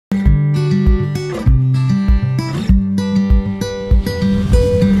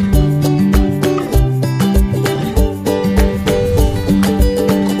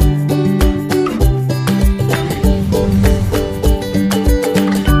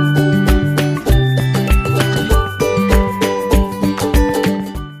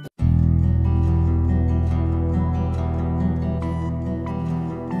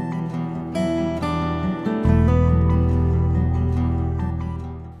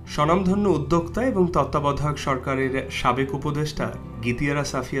স্বনামধন্য উদ্যোক্তা এবং তত্ত্বাবধায়ক সরকারের সাবেক উপদেষ্টা গীতিয়ারা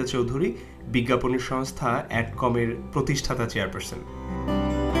সাফিয়া চৌধুরী বিজ্ঞাপনী সংস্থা অ্যাডকমের প্রতিষ্ঠাতা চেয়ারপারসন।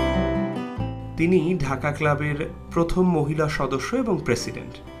 তিনি ঢাকা ক্লাবের প্রথম মহিলা সদস্য এবং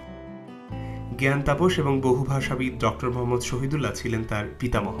প্রেসিডেন্ট। জ্ঞান তাপস এবং বহুভাষাবিদ ডক্টর মোহাম্মদ শহীদুল্লাহ ছিলেন তার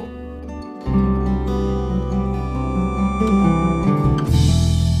পিতামহ।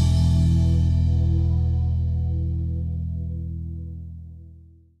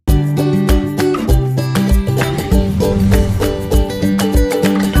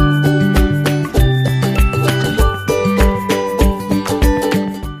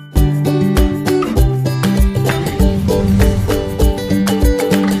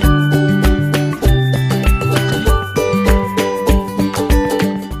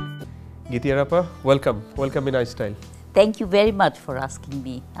 Geetiara, welcome in iStyle. Thank you very much for asking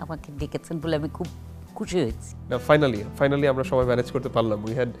me. আমাকে ডেকেছেন বলে আমি খুব খুশি হয়েছি। না ফাইনালি আমরা সবাই ম্যানেজ করতে পারলাম।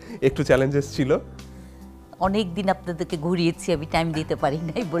 উই হ্যাড একটু চ্যালেঞ্জেস ছিল। অনেক দিন আপনাদেরকে ঘুরিয়েছি, আমি টাইম দিতে পারি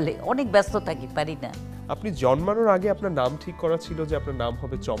নাই বলে, অনেক ব্যস্ত থাকি, পারি না। আপনি জন্মানোর আগে আপনার নাম ঠিক করা ছিল যে আপনার নাম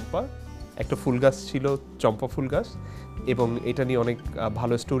হবে চম্পা। একটা ফুল গাছ ছিল, চম্পা ফুল গাছ, এবং এটা নিয়ে অনেক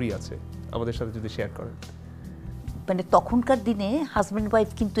ভালো স্টোরি আছে, আমাদের সাথে যদি শেয়ার করেন। মানে তখনকার দিনে হাজব্যান্ড ওয়াইফ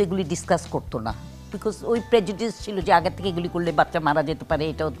কিন্তু এগুলি ডিসকাস করতো না, বিকজ ওই প্রেজুডিস ছিল যে আগে থেকে এগুলি করলে বাচ্চা মারা যেতে পারে,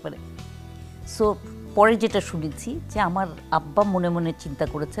 এটা হতে পারে। সো পরে যেটা শুনেছি যে আমার আব্বা মনে মনে চিন্তা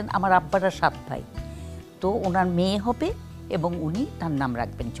করেছেন, আমার আব্বারা 7 ভাই, তো ওনার মেয়ে হবে এবং উনি তার নাম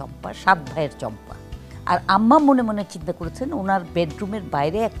রাখবেন চম্পা, 7 ভাইয়ের চম্পা। আর আম্মা মনে মনে চিন্তা করেছেন, ওনার বেডরুমের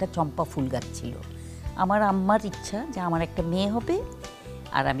বাইরে একটা চম্পা ফুল গাছ ছিল। আমার আম্মার ইচ্ছা যে আমার একটা মেয়ে হবে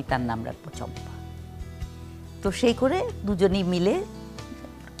আর আমি তার নাম রাখবো চম্পা। তো সেই করে দুজনেই মিলে,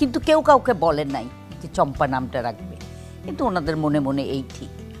 কিন্তু কেউ কাউকে বলেন নাই যে চম্পা নামটা রাখবে, কিন্তু ওনাদের মনে মনে এই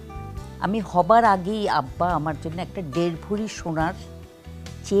ঠিক। আমি হবার আগেই আব্বা আমার জন্য একটা 1.5 ভরি সোনার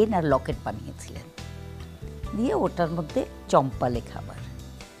চেন আর লকেট বানিয়েছিলেন, দিয়ে ওটার মধ্যে চম্পা লেখা।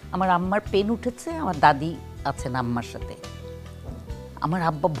 আমার আম্মার পেন উঠেছে, আমার দাদি আছেন আম্মার সাথে। আমার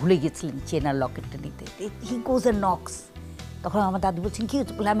আব্বা ভুলে গেছিলেন চেন আর লকেটটা নিতে। হি গোজ এ নক্স। তখন আমার দাদি বলছেন, কি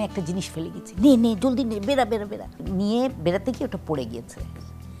বলে, আমি একটা জিনিস ফেলে গেছি, নে জলদি নে, বেরা নিয়ে বেরাতে গিয়ে ওটা পড়ে গিয়েছে।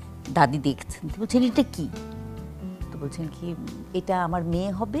 দাদি দেখছেন, বলছেন এটা কি? তো বলছেন কি, এটা আমার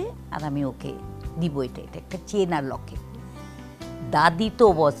মেয়ে হবে আর আমি ওকে দিব, এটা একটা চেন আর লকেট। দাদি তো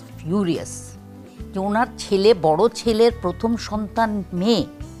ওয়াজ ফিউরিয়াস যে ওনার ছেলে, বড় ছেলের প্রথম সন্তান মেয়ে,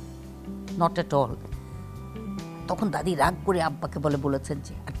 নট এট অল। তখন দাদি রাগ করে আব্বাকে বলেছেন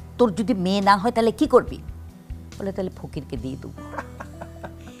যে, তোর যদি মেয়ে না হয় তাহলে কি করবি? বলে, তাহলে ফকিরকে দিয়ে দেবো।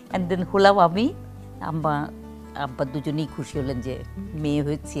 অ্যান্ড দেন হলাম আমি, আব্বা দুজনেই খুশি হলেন যে মেয়ে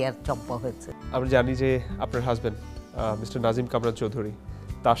হয়েছি আর চম্পা হয়েছে। আমরা জানি যে আপনার হাজব্যান্ড মিস্টার নাজিম কামরান চৌধুরী,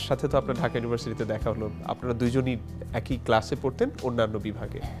 তার সাথে তো আপনার ঢাকা ইউনিভার্সিটিতে দেখা হলো। আপনারা দুইজনই একই ক্লাসে পড়তেন, অন্যান্য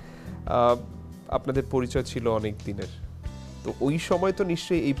বিভাগে। আপনাদের পরিচয় ছিল অনেক দিনের, তো ওই সময় তো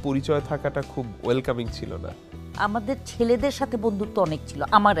নিশ্চয়ই এই পরিচয় থাকাটা খুব ওয়েলকামিং ছিল না? আমাদের ছেলেদের সাথে বন্ধুত্ব অনেক ছিল,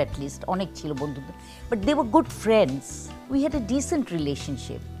 আমার অ্যাটলিস্ট অনেক ছিল বন্ধুত্ব, but they were good friends, we had a dissent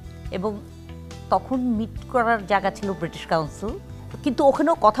relationship. এবং তখন মিট করার জায়গা ছিল ব্রিটিশ কাউন্সিল, কিন্তু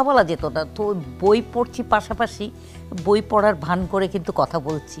ওখানেও কথা বলা যেত না। তো বই পড়ছি পাশাপাশি, বই পড়ার ভান করে কিন্তু কথা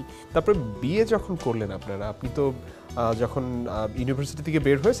বলছি। তারপরে বিয়ে যখন করলেন আপনারা, আপনি তো যখন ইউনিভার্সিটি থেকে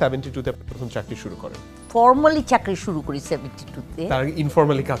বের হয়ে 72-তে প্রথম চাকরি শুরু করেন। ফর্মালি চাকরি শুরু করি 72-তে, তার আগে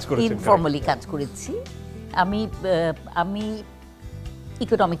ইনফর্মালি কাজ করেছেন? ইনফর্মালি কাজ করেছি। আমি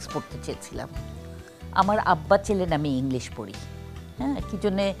ইকোনমিক্স পড়তে চেয়েছিলাম। আমার আব্বা ছিলেন আমি ইংলিশ পড়ি, হ্যাঁ, কি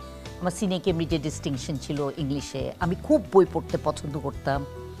জন্যে আমার সিনিয়র কেমব্রিজে ডিস্টিংশন ছিল ইংলিশে। আমি খুব বই পড়তে পছন্দ করতাম,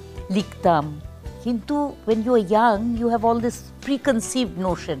 লিখতাম, কিন্তু when you R Yang Yu have all this প্রিকনসিভড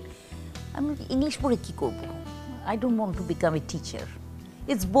Notion, আমি ইংলিশ পড়ে কী করবো? I don't want to become a teacher,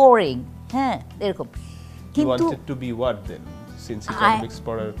 it's boring, হ্যাঁ, এরকম। কিন্তু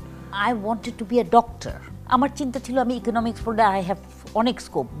I wanted to be a doctor. আমার চিন্তা ছিল আমি ইকোনমিক্স পড়লে আই হ্যাভ অনেক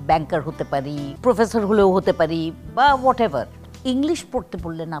স্কোপ, ব্যাংকার হতে পারি, প্রফেসর হলেও হতে পারি, বা হোয়াট এভার। ইংলিশ পড়তে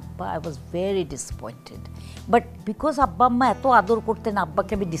বললেন আব্বা, I was very disappointed, but because আব্বা আম্মা এত আদর করতেন,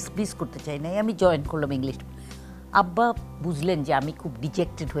 আব্বাকে আমি ডিসপ্লিজ করতে চাই নাই, আমি জয়েন করলাম ইংলিশ। আব্বা বুঝলেন যে আমি খুব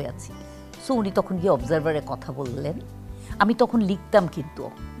ডিজেক্টেড হয়ে আছি, সো উনি তখন গিয়ে অবজারভারে কথা বললেন। আমি তখন লিখতাম, কিন্তু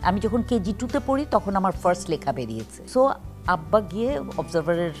আমি যখন কেজি 2-তে পড়ি তখন আমার ফার্স্ট লেখা বেরিয়েছে। সো আব্বা গিয়ে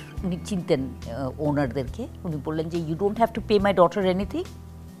অবজারভারের, উনি চিনতেন ওনারদেরকে, উনি বললেন যে you don't have to pay my daughter anything,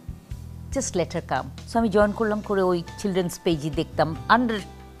 just let her come. So আমি জয়েন করলাম, করে ওই চিলড্রেন্স পেজই দেখতাম আন্ডার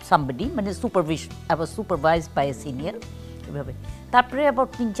সামবডি, মানে I was supervised by a senior, এভাবে। তারপরে আবার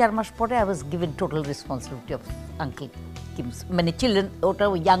 3-4 মাস পরে I was given total responsibility of uncle Kim's, মানে চিলড্রেন, ওটা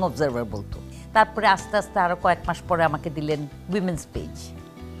ওই ইয়াং অবজারভার বলতো। তারপরে আস্তে আস্তে আরও কয়েক মাস পরে আমাকে দিলেন উইমেন্স পেজ।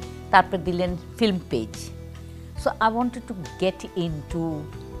 তারপর দিলেন film page. So I wanted to get in two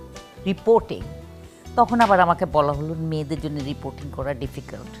reporting. তখন আবার আমাকে বলা হলো মেয়েদের জন্য রিপোর্টিং করা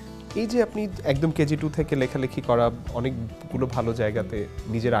ডিফিকাল্ট। এই যে আপনি একদম কেজি 2 থেকে লেখালেখি করা, অনেকগুলো ভালো জায়গাতে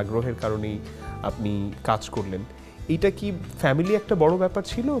নিজের আগ্রহের কারণেই আপনি কাজ করলেন, এইটা কি ফ্যামিলি একটা বড় ব্যাপার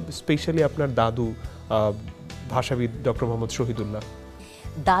ছিল? স্পেশালি আপনার দাদু ভাষাবিদ ডক্টর মোহাম্মদ শহীদুল্লাহ।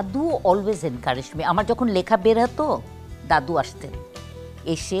 দাদু অলওয়েজ এনকারেজ মি। আমার যখন লেখা বের হতো দাদু আসতেন,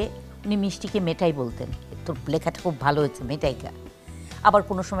 এসে উনি মিষ্টিকে মেটাই বলতেন, তোর লেখাটা খুব ভালো হয়েছে মেটাইকা। আবার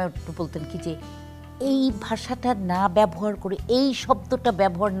কোনো সময় একটু বলতেন কি যে এই ভাষাটা না ব্যবহার করে, এই শব্দটা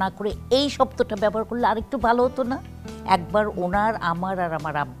ব্যবহার না করে এই শব্দটা ব্যবহার করলে আরেকটু ভালো হতো না। একবার ওনার আমার আর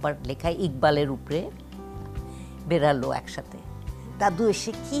আমার আব্বার লেখায় ইকবালের উপরে বেরালো একসাথে। দাদু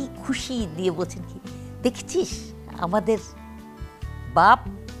এসে কি খুশি দিয়ে বলছেন কি, দেখছিস আমাদের বাপ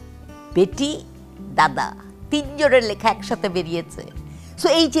বেটি দাদা তিনজনের লেখা একসাথে বেরিয়েছে। সো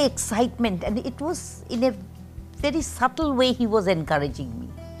এই যে excitement, and it was in a very subtle way he was encouraging me.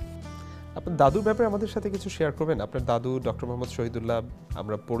 আপনার দাদুর ব্যাপারে আমাদের সাথে কিছু শেয়ার করবেন? আপনার দাদু ডক্টর মোহাম্মদ শহীদুল্লাহ,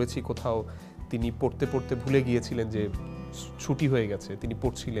 আমরা পড়েছি কোথাও তিনি পড়তে পড়তে ভুলে গিয়েছিলেন যে ছুটি হয়ে গেছে, তিনি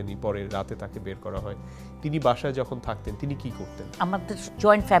পড়ছিলেনই, পরে রাতে তাকে বের করা হয়। তিনি বাসায় যখন থাকতেন তিনি কি করতেন? আমাদের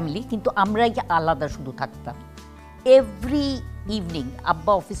জয়েন্ট ফ্যামিলি, কিন্তু আমরা আলাদা শুধু থাকতাম। এভরি ইভিনিং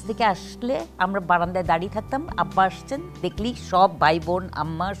আব্বা অফিস থেকে আসলে আমরা বারান্দায় দাঁড়িয়ে থাকতাম, আব্বা আসছেন দেখলি সব ভাই বোন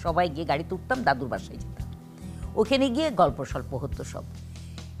আম্মা সবাই গিয়ে গাড়িতে উঠতাম, দাদুর বাসায় যেতাম। ওখানে গিয়ে গল্প স্বল্প হতো সব।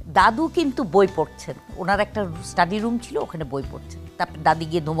 দাদু কিন্তু বই পড়ছেন, ওনার একটা স্টাডি রুম ছিল, ওখানে বই পড়ছেন। তারপর দাদি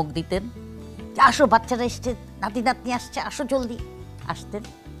গিয়ে ধমক দিতেন যে আসো বাচ্চারা এসছে, নাতি নাতনি আসছে, আসো জলদি। আসতেন,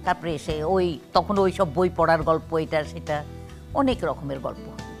 তারপরে এসে তখন ওই সব বই পড়ার গল্প, এটা সেটা অনেক রকমের গল্প।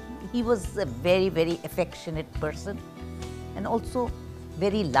 হি ওয়াজ a very very affectionate person and also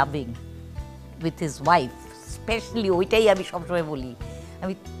very loving with his wife specially. ওইটাই আমি সবসময় বলি।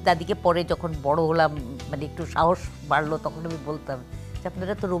 আমি দাদিকে পরে যখন বড় হলাম, মানে একটু সাহস বাড়লো, তখন আমি বলতাম যে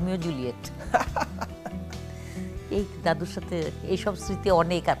আপনারা তো রোমিও জুলিয়েট। এই দাদুর সাথে এইসব স্মৃতি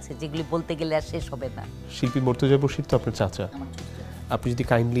অনেক আছে যেগুলি বলতে গেলে আর শেষ হবে না। শিল্পী মর্তুজা বশির তো আপনার চাচা। আপনি যদি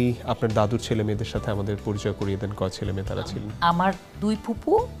কাইন্ডলি আপনার দাদুর ছেলে মেয়েদের সাথে আমাদের পরিচয় করিয়ে দেন, কয় ছেলে মেয়ে তারা ছিলেন? আমার 2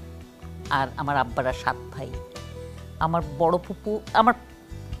 ফুপু আর আমার আব্বারা 7 ভাই। আমার বড় ফুপু, আমার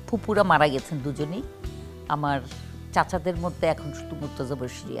ফুপুরা মারা গেছেন দুজনেই। আমার চাচাদের মধ্যে এখন শুধু মুর্তজা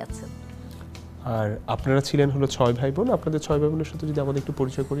বশিরই আছেন। আর আপনারা ছিলেন হলো 6 ভাই বোন। আপনাদের 6 ভাই বোনের সাথে যদি আমাদের একটু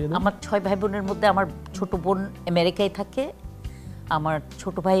পরিচয় করিয়ে দেন। আমার 6 ভাই বোনের মধ্যে আমার ছোট বোন আমেরিকায় থাকে, আমার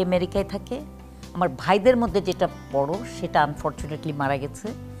ছোট ভাই আমেরিকায় থাকে। আমার ভাইদের মধ্যে যেটা বড় সেটা আনফর্চুনেটলি মারা গেছে,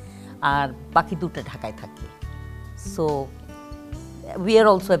 আর বাকি দুটো ঢাকায় থাকে। So we are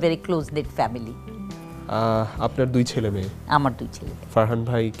also a very close net family. আপনার 2 ছেলে মেয়ে? আমার 2 ছেলে। ফারহান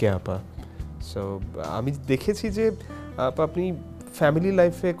ভাই, কে আপা। সো আমি দেখেছি যে আপনি ফ্যামিলি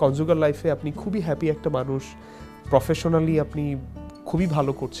লাইফে, কনজুগাল লাইফে আপনি খুবই হ্যাপি একটা মানুষ। প্রফেশনালি আপনি খুবই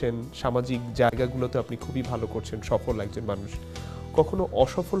ভালো করছেন, সামাজিক জায়গাগুলোতে আপনি খুবই ভালো করছেন, সফল একজন মানুষ। কখনো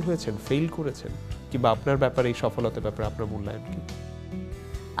অসফল হয়েছেন, ফেল করেছেন, কিংবা আপনার ব্যাপারে এই সফলতার ব্যাপারে আপনার মূল্যায়ন কি?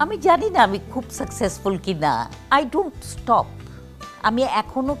 আমি জানি না আমি খুব সাকসেসফুল কি না। I don't stop. আমি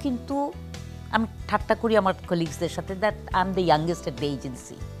এখনও কিন্তু আমি ঠাট্টা করি আমার কলিগসদের সাথে that I am the youngest at the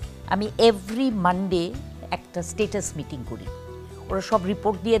agency. আমি এভরি মানডে একটা স্টেটাস মিটিং করি, ওরা সব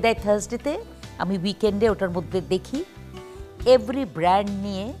রিপোর্ট দিয়ে দেয় থার্সডেতে, আমি উইকেন্ডে ওটার মধ্যে দেখি। এভরি ব্র্যান্ড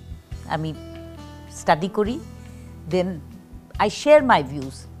নিয়ে আমি স্টাডি করি, দেন I share my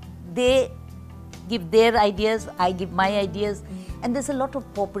views. They give their ideas, I give my ideas, and there's a lot of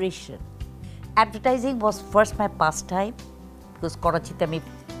cooperation. Advertising was first my pastime because করাচিতে আমি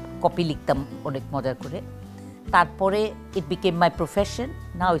কপি লিখতাম অনেক মজা করে। তারপরে it became my profession,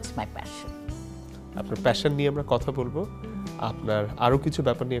 now it's my passion. আপনার passion নিয়ে আমরা কথা বলবো, আপনার আরও কিছু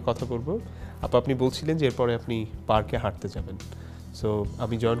ব্যাপার নিয়ে কথা বলবো। আপনি বলছিলেন যে এরপরে আপনি পার্কে হাঁটতে যাবেন, সো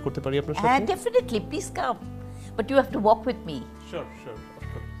আমি জয়েন করতে পারি আপনার সাথে? হ্যাঁ, definitely, please come. But you have to walk with me. Sure, of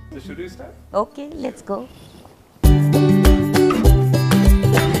course. So should we start? Okay, let's go.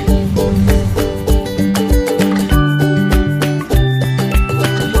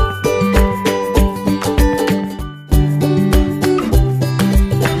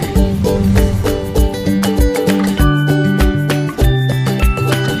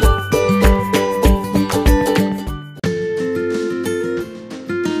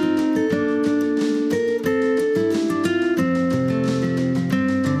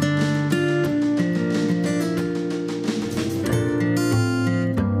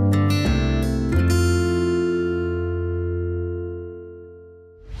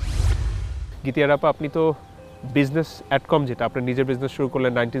 Gitiara আপা, আপনি তো বিজনেস @com, যেটা আপনার নিজের বিজনেস শুরু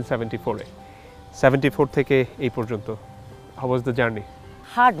করলেন 1974-এ, 74 থেকে এই পর্যন্ত, how was the journey?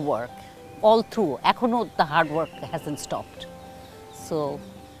 hard work all through. এখনো the hard work hasn't stopped. So,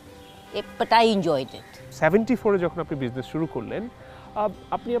 but I enjoyed it. 74-এ যখন আপনি বিজনেস শুরু করলেন,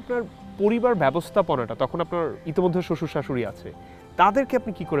 আপনি আপনার পরিবার ব্যবস্থাপনাটা তখন আপনার ইতিমধ্যে শ্বশুর শাশুড়ি আছে, তাদেরকে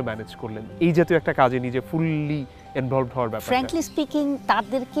আপনি কি করে ম্যানেজ করলেন এই জাতীয় একটা কাজে নিজে ফুললি ইনভলভড হওয়ার ব্যাপারটা? ফ্র্যাঙ্কলি স্পিকিং,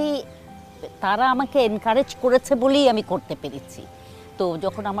 তারা আমাকে এনকারেজ করেছে বলেই আমি করতে পেরেছি। তো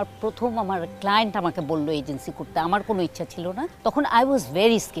যখন আমার ক্লায়েন্ট আমাকে বললো এজেন্সি করতে, আমার কোনো ইচ্ছা ছিল না, তখন আই ওয়াজ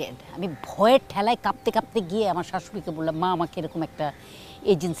ভেরি স্কেয়ার্ড। আমি ভয়ের ঠেলায় কাঁপতে কাঁপতে গিয়ে আমার শাশুড়িকে বললাম, মা আমাকে এরকম একটা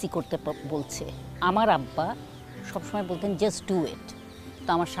এজেন্সি করতে বলছে। আমার আব্বা সবসময় বলতেন জাস্ট ডু ইট। তো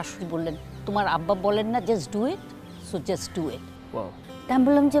আমার শাশুড়ি বললেন, তোমার আব্বা বলেন না just do it, so just do it. আমি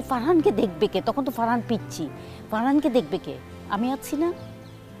বললাম যে ফারহানকে দেখবে কে? তখন তো ফারহান পিচ্ছি, ফারহানকে দেখবে কে? আমি আছি না।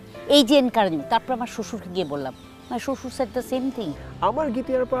 এই যে এনকারেজমেন্ট। তারপর আমার শ্বশুরকে গিয়ে বললাম, মাই শ্বশুর সেড দ্য সেম থিং। আমার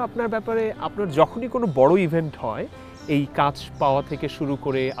গীতিয়ার পর আপনার ব্যাপারে, আপনার যখনই কোনো বড় ইভেন্ট হয়, এই কাজ পাওয়া থেকে শুরু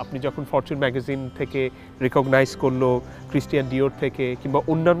করে আপনি যখন ফরচুন ম্যাগাজিন থেকে রিকগনাইজ করলো, ক্রিস্টিয়ান ডিওর থেকে, কিংবা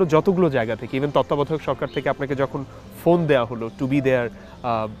অন্যান্য যতগুলো জায়গা থেকে, ইভেন তত্ত্বাবধায়ক সরকার থেকে আপনাকে যখন ফোন দেওয়া হলো টু বি দেয়ার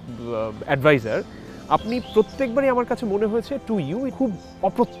অ্যাডভাইজার, আপনি প্রত্যেকবারই আমার কাছে মনে হয়েছে টু ইউ খুব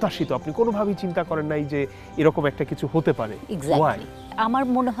অপ্রত্যাশিত। আপনি কোনোভাবেই চিন্তা করেন নাই যে এরকম একটা কিছু হতে পারে। এক্স্যাক্টলি। আমার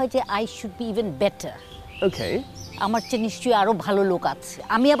মনে হয় যে I should be even better. ওকে, আমার চেয়ে নিশ্চয়ই আরও ভালো লোক আছে।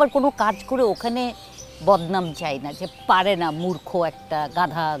 আমি আবার কোনো কাজ করে ওখানে বদনাম চাই না, যে পারে না, মূর্খ একটা,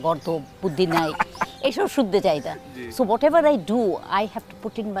 গাধা, গর্দ, বুদ্ধি নাই, এসব শুনতে চাই না। So what ever I do, I have to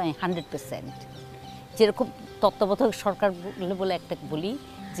put in my 100%। যেরকম তত্ত্বাবধায়ক সরকার বলে একটা বলি,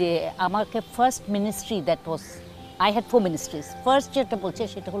 যে আমাকে first ministry that was, I had 4 ministries. First যেটা বলছে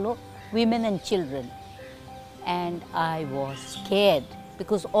সেটা হলো women and children, and I was scared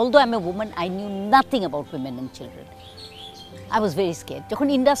because although I'm a woman, I knew nothing about women and children. I was very scared. যখন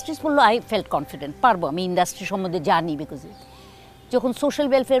industries বললো, I felt confident, পারবো, আমি industry সম্বন্ধে জানি। বিকজ যখন সোশ্যাল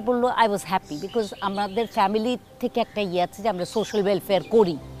ওয়েলফেয়ার বললো, I was happy because আমাদের family থেকে একটা ইয়ে আছে যে আমরা সোশ্যাল ওয়েলফেয়ার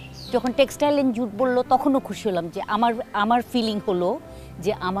করি। যখন টেক্সটাইল অ্যান্ড জুট বললো, তখনও খুশি হলাম, যে আমার ফিলিং হলো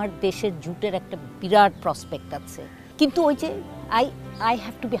যে আমার দেশের জুটের একটা বিরাট প্রসপেক্ট আছে। কিন্তু ওই যে I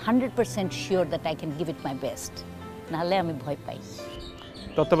have to be 100% sure that I can give it my best, নাহলে আমি ভয় পাই।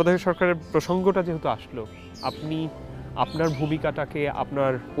 তত্ত্বাবধায়ক সরকারের প্রসঙ্গটা যেহেতু আসলো, আপনি আপনার ভূমিকাটাকে,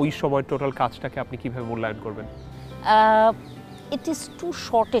 আপনার ওই সময় টোটাল কাজটাকে আপনি কিভাবে মূল্যায়ন করবেন? It is two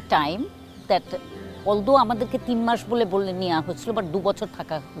short A time that, although আমাদেরকে 3 মাস বলে নেওয়া হয়েছিল, বাট 2 বছর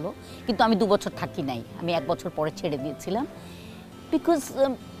থাকা হলো। কিন্তু আমি 2 বছর থাকি নাই, আমি 1 বছর পরে ছেড়ে দিয়েছিলাম। বিকজ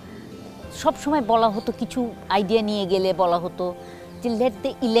সবসময় বলা হতো, কিছু আইডিয়া নিয়ে গেলে বলা হতো যে let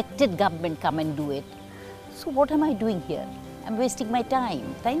the elected government come and do it. So what M I doing here? I'm wasting my time,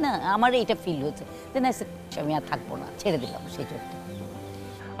 তাই না? আমার এটা ফিল হয়েছে। দেন আই সেড, আমি আর থাকবো না, ছেড়ে দিলাম সেই জন্য।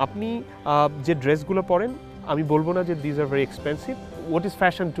 আপনি যে ড্রেসগুলো পরেন, আমি বলবো না যে this are very expensive. What is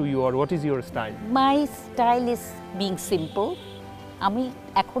fashion to you, or what is your style? My style is being simple. আমি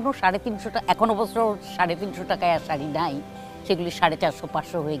এখনো 350 টাকা, এখনো অবশ্য 350 টাকায় আর শাড়ি নাই, সেগুলি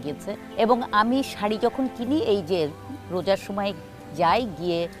 450-500 হয়ে গেছে। এবং আমি শাড়ি যখন কিনি, এই যে রোজার সময় যাই,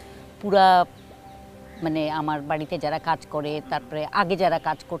 গিয়ে পুরা মানে আমার বাড়িতে যারা কাজ করে, তারপরে আগে যারা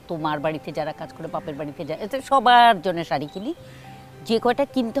কাজ করতো, মার বাড়িতে যারা কাজ করে, বাপের বাড়িতে যারা, এতে সবার জন্য শাড়ি কিনি। যে কয়টা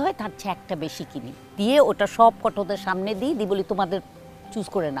কিনতে হয় তার চেয়ে একটা বেশি কিনি, দিয়ে ওটা সব কটা ওদের সামনে দিই, বলি তোমাদের চুজ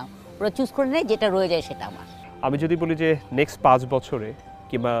করে নাও। ওরা চুজ করে নেয়, যেটা রয়ে যায় সেটা আমার। আমি যদি বলি যে নেক্সট 5 বছরে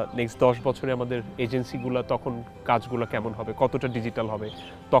কিংবা নেক্সট 10 বছরে আমাদের এজেন্সিগুলো, তখন কাজগুলো কেমন হবে, কতটা ডিজিটাল হবে,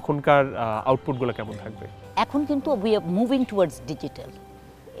 তখনকার আউটপুটগুলো কেমন থাকবে? এখন কিন্তু we are moving towards digital,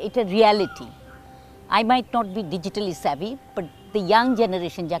 এটা reality. I might not be digitally savvy, but the young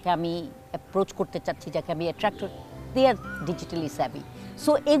generation যাকে আমি অ্যাপ্রোচ করতে চাচ্ছি, যাকে আমি attract, they are digitally savvy.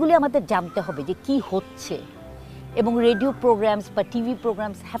 So এগুলি আমাদের জানতে হবে যে কী হচ্ছে, এবং রেডিও প্রোগ্রামস বা TV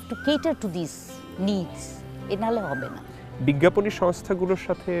programs have to cater to this needs, এ নাহলে হবে না। বিজ্ঞাপনী সংস্থাগুলোর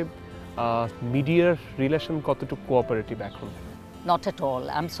সাথে মিডিয়ার রিলেশন কতটুকু কোঅপারেটিভ এখন? Not at all,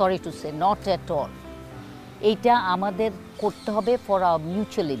 I am sorry to say, not at all. এইটা আমাদের করতে হবে ফর আওয়ার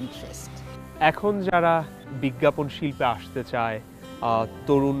মিউচুয়াল ইন্টারেস্ট। এখন যারা বিজ্ঞাপন শিল্পে আসতে চায়,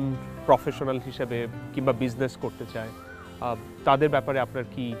 তরুণ প্রফেশনাল হিসেবে কিংবা বিজনেস করতে চায়, তাদের ব্যাপারে আপনার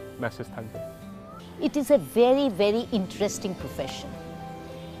কি মেসেজ থাকবে? It is a very, very interesting profession.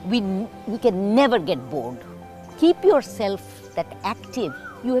 We can never get bored. Keep yourself that active.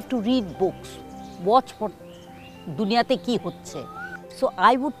 You have to read books, watch what দুনিয়াতে কি হচ্ছে. So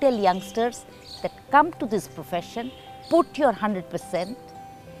I would tell youngsters that come to this profession, put your 100%,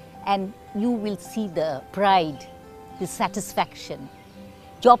 and you will see the pride, the satisfaction,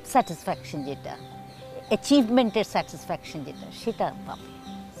 job satisfaction যেটা, achievemenটের satisfaction যেটা, সেটা পাবে.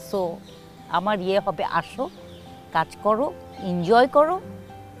 So আমার ইয়ে হবে, আসো, কাজ করো, এনজয় করো,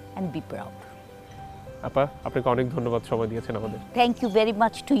 and be proud. আপা আপনাকে অনেক ধন্যবাদ সময় দিয়েছেন আমাদের। Thank you very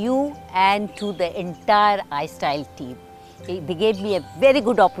much to you and to the entire iStyle team. They gave me a very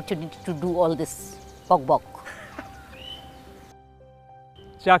good opportunity to do all this bok.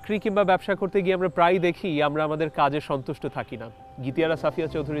 চাকরি কিংবা ব্যবসা করতে গিয়ে আমরা প্রায় দেখি আমরা আমাদের কাজে সন্তুষ্ট থাকি না। গীতিয়ারা সাফিয়া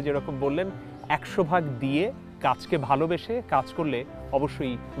চৌধুরী যেরকম বললেন 100 ভাগ দিয়ে কাজকে ভালোবেসে কাজ করলে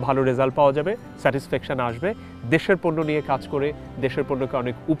অবশ্যই ভালো রেজাল্ট পাওয়া যাবে, স্যাটিসফ্যাকশন আসবে, দেশের পণ্য নিয়ে কাজ করে দেশের পণ্যকে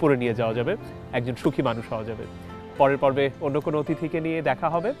অনেক উপরে নিয়ে যাওয়া যাবে, একজন সুখী মানুষ হওয়া যাবে। পরের পর্বে অন্য কোনো অতিথিকে নিয়ে দেখা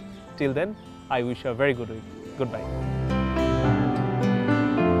হবে। Till then I wish a very good week. Good bye.